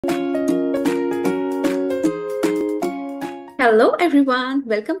Hello everyone,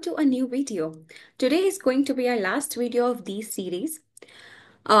 welcome to a new video. Today is going to be our last video of this series,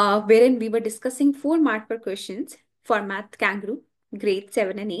 wherein we were discussing 4 marker questions for Math Kangaroo, grade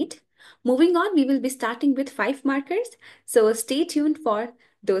 7 and 8. Moving on, we will be starting with 5 markers, so stay tuned for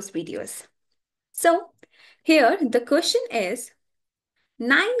those videos. So here the question is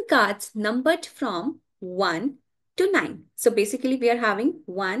 9 cards numbered from 1 to 9. So basically we are having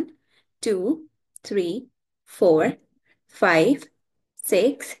 1, 2, 3, 4, 5,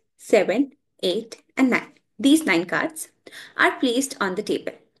 6, 7, 8, and 9. These 9 cards are placed on the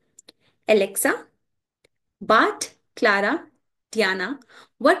table. Alexa, Bart, Clara, Diana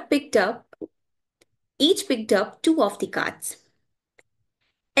each picked up 2 of the cards.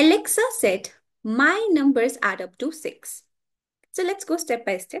 Alexa said, my numbers add up to 6. So let's go step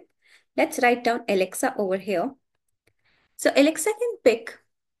by step. Let's write down Alexa over here. So Alexa can pick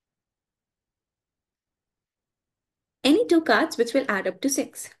any 2 cards which will add up to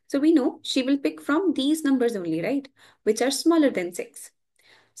 6. So we know she will pick from these numbers only, right? Which are smaller than 6.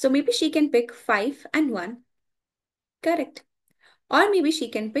 So maybe she can pick 5 and 1. Correct. Or maybe she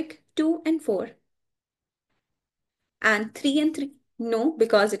can pick 2 and 4. And 3 and 3. No,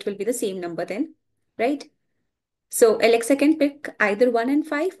 because it will be the same number then, right? So Alexa can pick either 1 and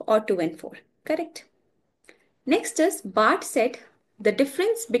 5 or 2 and 4. Correct. Next is Bart said the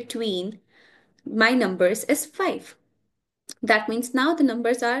difference between my numbers is 5. That means now the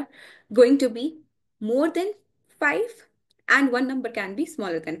numbers are going to be more than 5 and one number can be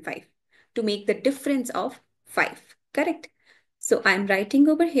smaller than 5 to make the difference of 5. Correct? So I'm writing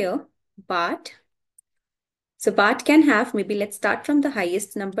over here Bart. So Bart can have, maybe let's start from the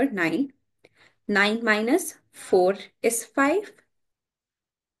highest number 9. 9 minus 4 is 5.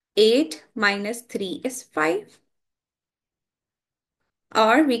 8 minus 3 is 5.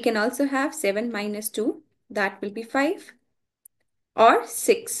 Or we can also have 7 minus 2, that will be 5. Or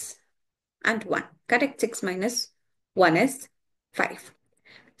 6 and 1. Correct? 6 minus 1 is 5.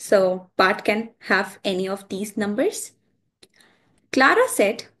 So Bart can have any of these numbers. Clara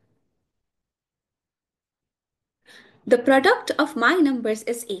said, the product of my numbers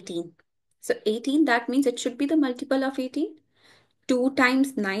is 18. So 18, that means it should be the multiple of 18. 2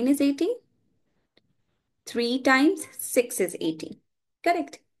 times 9 is 18. 3 times 6 is 18.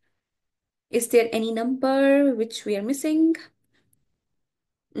 Correct. Is there any number which we are missing?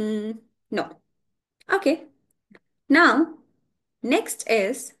 No. Okay. Now, next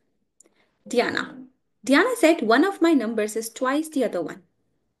is Diana. Diana said one of my numbers is twice the other one.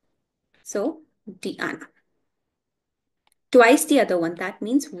 So, Diana. Twice the other one. That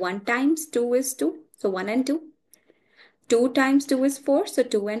means 1 times 2 is 2. So, 1 and 2. 2 times 2 is 4. So,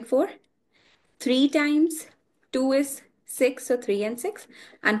 2 and 4. 3 times 2 is 6. So, 3 and 6.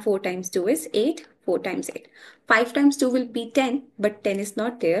 And 4 times 2 is 8. 4 times 8. 5 times 2 will be 10. But 10 is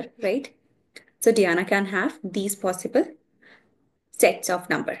not there, right? So, Diana can have these possible sets of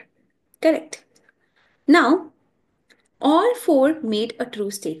number. Correct. Now, all 4 made a true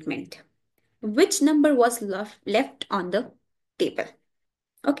statement. Which number was left on the table?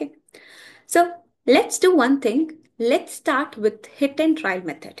 Okay. So let's do one thing. Let's start with hit and trial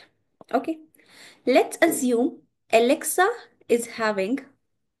method. Okay. Let's assume Alexa is having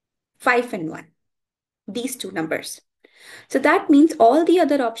 5 and 1. These 2 numbers. So that means all the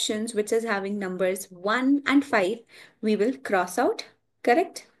other options which is having numbers 1 and 5, we will cross out.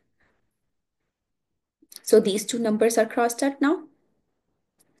 Correct? So these 2 numbers are crossed out now.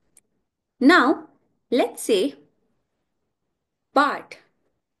 Now, let's say Bart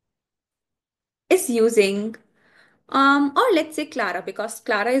is using or let's say Clara, because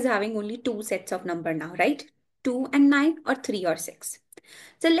Clara is having only 2 sets of number now, right? 2 and 9 or 3 or 6.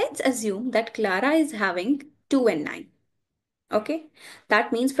 So let's assume that Clara is having 2 and 9. Okay.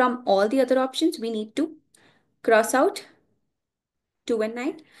 That means from all the other options, we need to cross out 2 and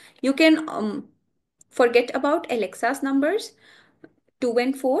 9. You can forget about Alexa's numbers 2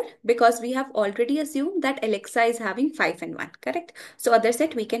 and 4 because we have already assumed that Alexa is having 5 and 1. Correct. So other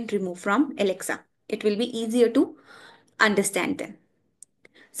set we can remove from Alexa. It will be easier to understand them.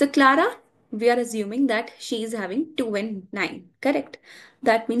 So Clara, we are assuming that she is having 2 and 9. Correct.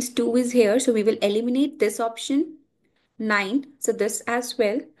 That means 2 is here. So we will eliminate this option. 9. So this as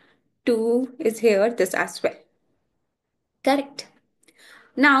well. 2 is here. This as well. Correct.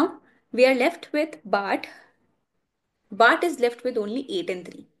 Now we are left with Bart. Bart is left with only 8 and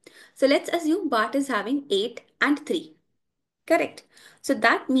 3. So let's assume Bart is having 8 and 3. Correct. So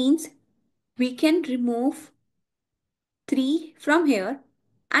that means we can remove 3 from here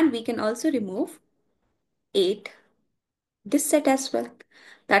and we can also remove 8 this set as well.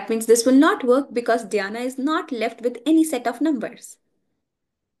 That means this will not work because Diana is not left with any set of numbers.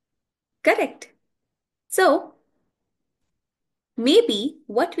 Correct. So, maybe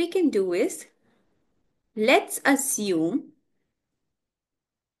what we can do is, let's assume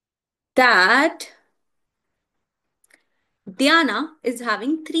that Diana is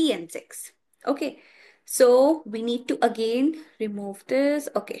having 3 and 6. Okay. So, we need to again remove this.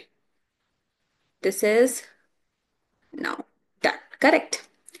 Okay. This is now done. Correct.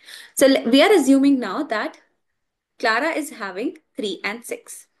 So, we are assuming now that Clara is having 3 and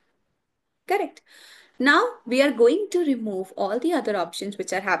 6. Correct. Now we are going to remove all the other options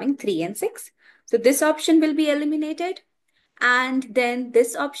which are having 3 and 6. So this option will be eliminated and then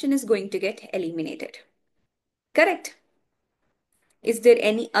this option is going to get eliminated. Correct. Is there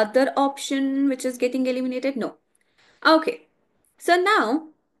any other option which is getting eliminated? No. Okay. So now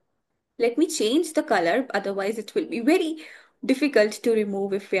let me change the color. Otherwise it will be very difficult to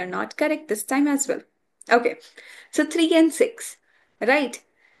remove if we are not correct this time as well. Okay. So 3 and 6. Right.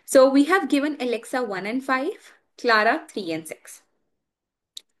 So we have given Alexa 1 and 5, Clara 3 and 6.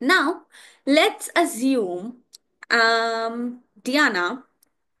 Now, let's assume Diana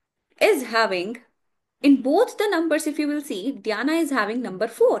is having, in both the numbers, if you will see, Diana is having number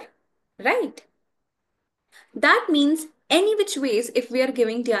 4, right? That means any which ways, if we are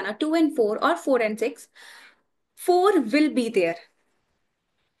giving Diana 2 and 4 or 4 and 6, 4 will be there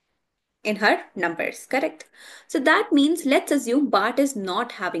in her numbers, correct? So that means let's assume Bart is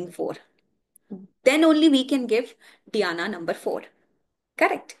not having 4. Then only we can give Diana number 4,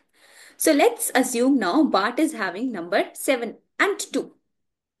 correct? So let's assume now Bart is having number 7 and 2.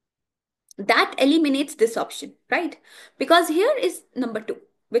 That eliminates this option, right? Because here is number 2,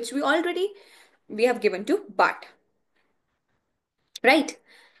 which we have given to Bart, right?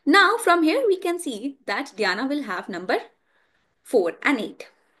 Now from here we can see that Diana will have number 4 and 8,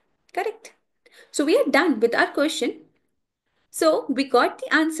 correct? So we are done with our question. So we got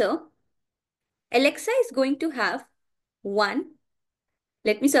the answer. Alexa is going to have 1,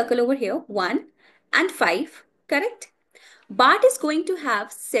 let me circle over here, 1 and 5, correct? Bart is going to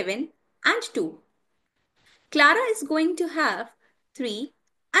have 7 and 2. Clara is going to have 3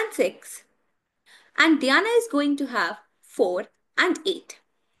 and 6. And Diana is going to have 4 and 8.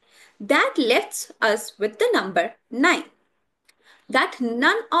 That left us with the number 9 that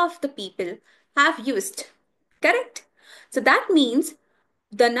none of the people have used. Correct? So that means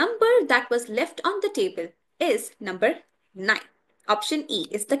the number that was left on the table is number 9. Option E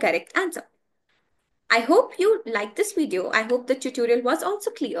is the correct answer. I hope you liked this video. I hope the tutorial was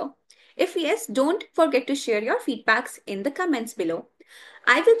also clear. If yes, don't forget to share your feedbacks in the comments below.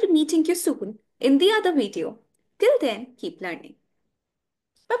 I will be meeting you soon in the other video. Till then, keep learning.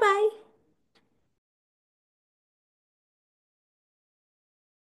 Bye-bye.